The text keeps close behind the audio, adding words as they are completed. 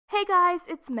Hey guys,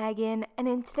 it's Megan, and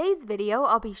in today's video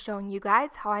I'll be showing you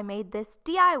guys how I made this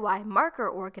DIY marker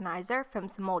organizer from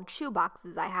some old shoe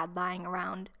boxes I had lying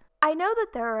around. I know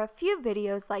that there are a few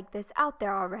videos like this out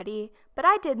there already, but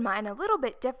I did mine a little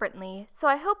bit differently, so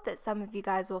I hope that some of you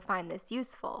guys will find this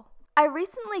useful. I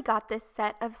recently got this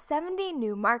set of 70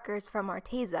 new markers from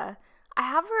Arteza. I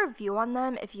have a review on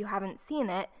them if you haven't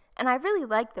seen it, and I really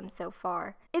like them so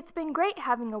far. It's been great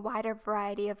having a wider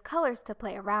variety of colors to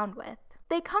play around with.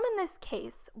 They come in this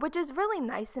case, which is really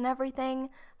nice and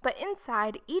everything, but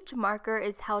inside each marker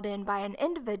is held in by an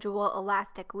individual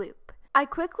elastic loop. I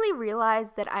quickly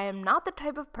realized that I am not the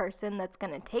type of person that's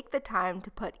going to take the time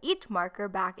to put each marker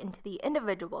back into the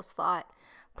individual slot.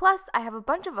 Plus, I have a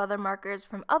bunch of other markers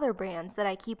from other brands that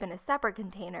I keep in a separate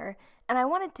container, and I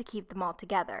wanted to keep them all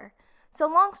together. So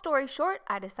long story short,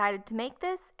 I decided to make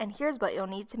this, and here's what you'll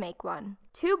need to make one.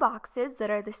 2 boxes that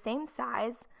are the same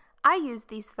size. I used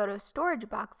these photo storage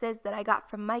boxes that I got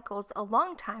from Michael's a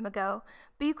long time ago,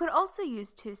 but you could also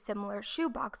use 2 similar shoe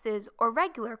boxes or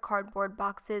regular cardboard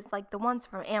boxes like the ones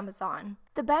from Amazon.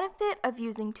 The benefit of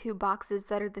using 2 boxes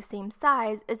that are the same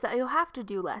size is that you'll have to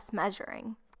do less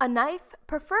measuring. A knife,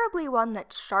 preferably one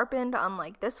that's sharpened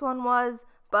unlike this one was,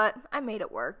 but I made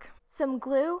it work. Some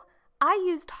glue. I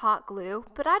used hot glue,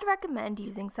 but I'd recommend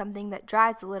using something that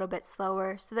dries a little bit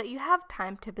slower so that you have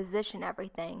time to position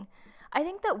everything. I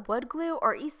think that wood glue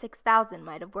or E6000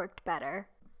 might have worked better.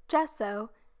 Gesso.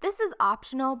 This is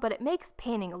optional, but it makes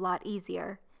painting a lot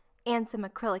easier. And some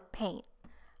acrylic paint.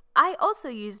 I also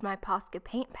used my Posca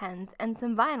paint pens and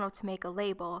some vinyl to make a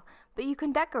label, but you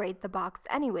can decorate the box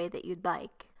any way that you'd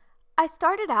like. I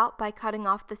started out by cutting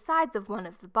off the sides of one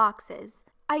of the boxes.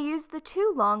 I used the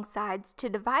 2 long sides to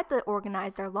divide the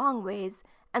organizer long ways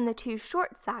and the 2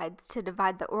 short sides to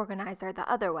divide the organizer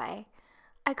the other way.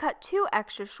 I cut 2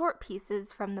 extra short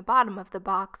pieces from the bottom of the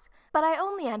box, but I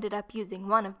only ended up using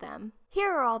one of them.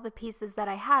 Here are all the pieces that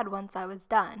I had once I was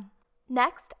done.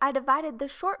 Next, I divided the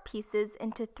short pieces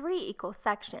into 3 equal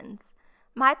sections.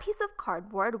 My piece of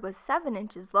cardboard was 7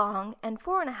 inches long and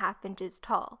 4.5 inches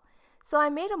tall, so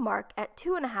I made a mark at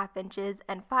 2.5 inches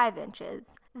and 5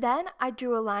 inches. Then I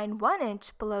drew a line 1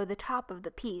 inch below the top of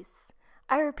the piece.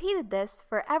 I repeated this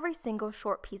for every single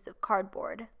short piece of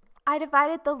cardboard. I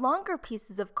divided the longer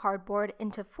pieces of cardboard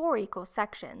into 4 equal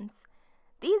sections.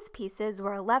 These pieces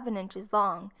were 11 inches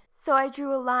long, so I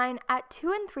drew a line at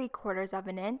 2 3/4 of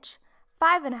an inch,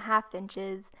 5.5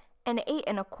 inches, and 8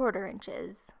 1/4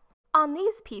 inches. On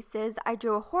these pieces, I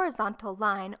drew a horizontal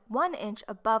line 1 inch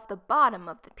above the bottom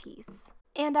of the piece,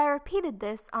 and I repeated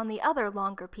this on the other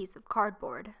longer piece of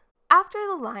cardboard. After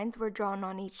the lines were drawn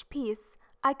on each piece,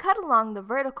 I cut along the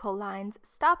vertical lines,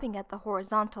 stopping at the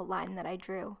horizontal line that I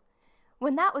drew.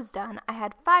 When that was done, I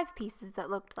had 5 pieces that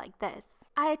looked like this.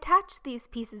 I attached these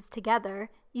pieces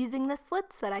together using the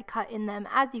slits that I cut in them,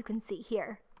 as you can see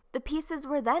here. The pieces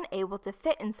were then able to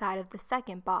fit inside of the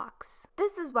second box.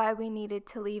 This is why we needed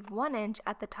to leave 1 inch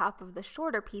at the top of the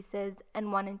shorter pieces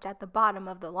and 1 inch at the bottom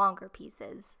of the longer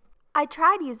pieces. I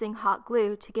tried using hot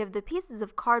glue to give the pieces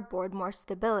of cardboard more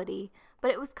stability,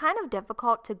 but it was kind of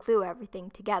difficult to glue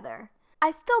everything together. I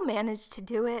still managed to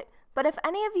do it, but if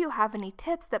any of you have any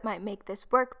tips that might make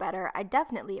this work better, I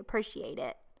definitely appreciate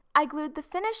it. I glued the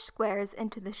finished squares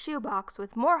into the shoebox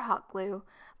with more hot glue,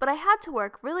 but I had to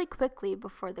work really quickly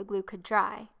before the glue could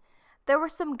dry. There were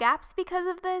some gaps because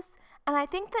of this, and I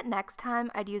think that next time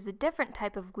I'd use a different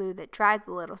type of glue that dries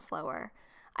a little slower.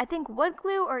 I think wood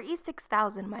glue or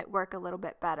E6000 might work a little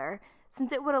bit better,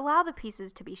 since it would allow the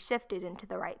pieces to be shifted into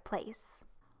the right place.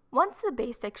 Once the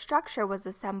basic structure was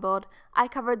assembled, I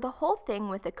covered the whole thing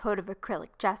with a coat of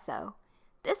acrylic gesso.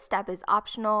 This step is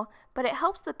optional, but it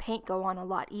helps the paint go on a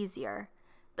lot easier.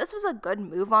 This was a good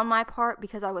move on my part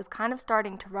because I was kind of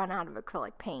starting to run out of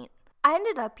acrylic paint. I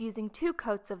ended up using 2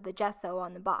 coats of the gesso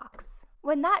on the box.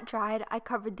 When that dried, I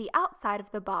covered the outside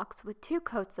of the box with 2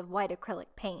 coats of white acrylic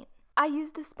paint. I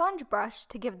used a sponge brush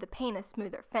to give the paint a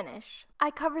smoother finish.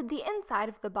 I covered the inside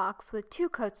of the box with 2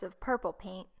 coats of purple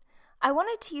paint. I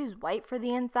wanted to use white for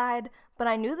the inside, but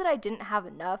I knew that I didn't have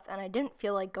enough and I didn't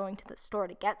feel like going to the store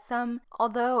to get some,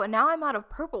 although now I'm out of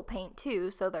purple paint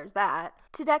too, so there's that.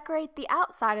 To decorate the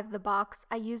outside of the box,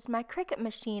 I used my Cricut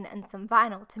machine and some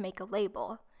vinyl to make a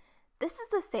label. This is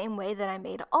the same way that I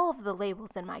made all of the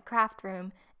labels in my craft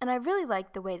room, and I really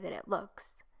like the way that it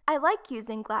looks. I like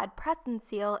using Glad Press and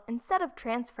Seal instead of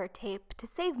transfer tape to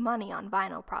save money on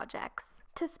vinyl projects.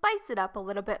 To spice it up a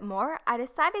little bit more, I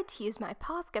decided to use my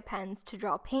Posca pens to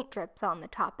draw paint drips on the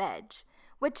top edge,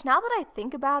 which now that I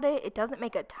think about it, it doesn't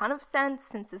make a ton of sense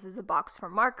since this is a box for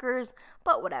markers,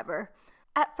 but whatever.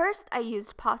 At first, I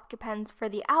used Posca pens for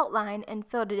the outline and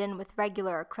filled it in with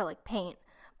regular acrylic paint,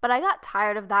 but I got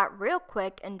tired of that real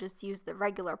quick and just used the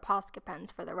regular Posca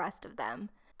pens for the rest of them.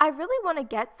 I really want to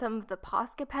get some of the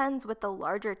Posca pens with the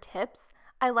larger tips.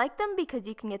 I like them because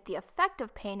you can get the effect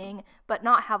of painting, but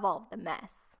not have all of the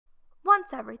mess.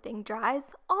 Once everything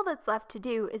dries, all that's left to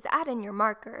do is add in your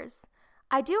markers.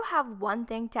 I do have one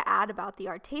thing to add about the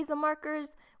Arteza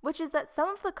markers, which is that some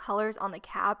of the colors on the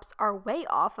caps are way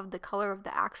off of the color of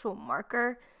the actual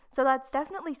marker, so that's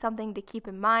definitely something to keep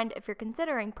in mind if you're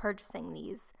considering purchasing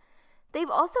these. They've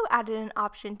also added an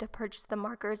option to purchase the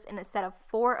markers in a set of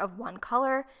 4 of one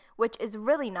color, which is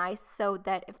really nice so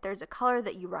that if there's a color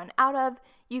that you run out of,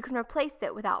 you can replace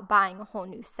it without buying a whole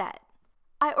new set.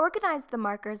 I organized the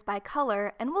markers by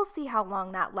color, and we'll see how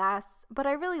long that lasts, but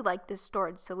I really like this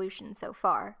storage solution so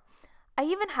far. I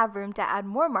even have room to add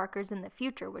more markers in the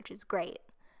future, which is great.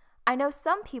 I know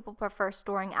some people prefer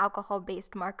storing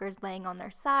alcohol-based markers laying on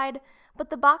their side, but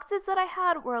the boxes that I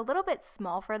had were a little bit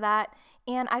small for that,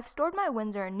 and I've stored my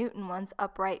Windsor and Newton ones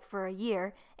upright for a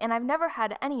year, and I've never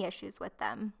had any issues with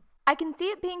them. I can see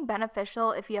it being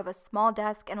beneficial if you have a small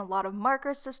desk and a lot of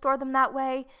markers to store them that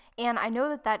way, and I know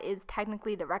that that is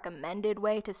technically the recommended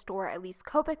way to store at least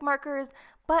Copic markers,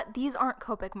 but these aren't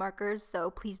Copic markers, so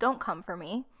please don't come for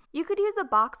me. You could use a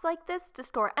box like this to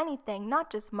store anything, not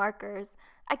just markers.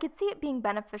 I could see it being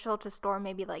beneficial to store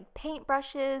maybe like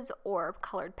paintbrushes or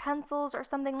colored pencils or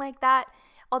something like that,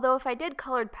 although if I did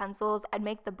colored pencils, I'd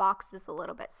make the boxes a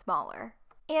little bit smaller.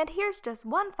 And here's just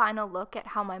one final look at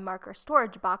how my marker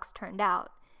storage box turned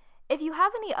out. If you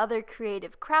have any other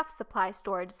creative craft supply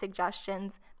storage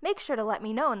suggestions, make sure to let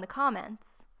me know in the comments.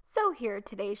 So here are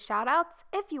today's shoutouts.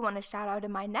 If you want a shout out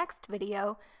in my next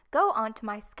video, go on to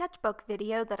my sketchbook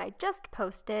video that I just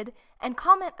posted and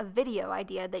comment a video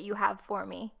idea that you have for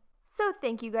me. So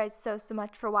thank you guys so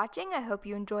much for watching. I hope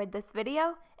you enjoyed this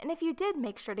video, and if you did,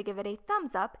 make sure to give it a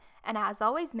thumbs up, and as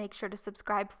always, make sure to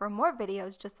subscribe for more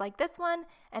videos just like this one,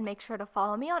 and make sure to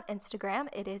follow me on Instagram.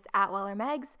 It is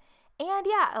 @WellerMegs, and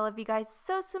yeah, I love you guys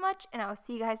so much, and I will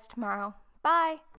see you guys tomorrow. Bye!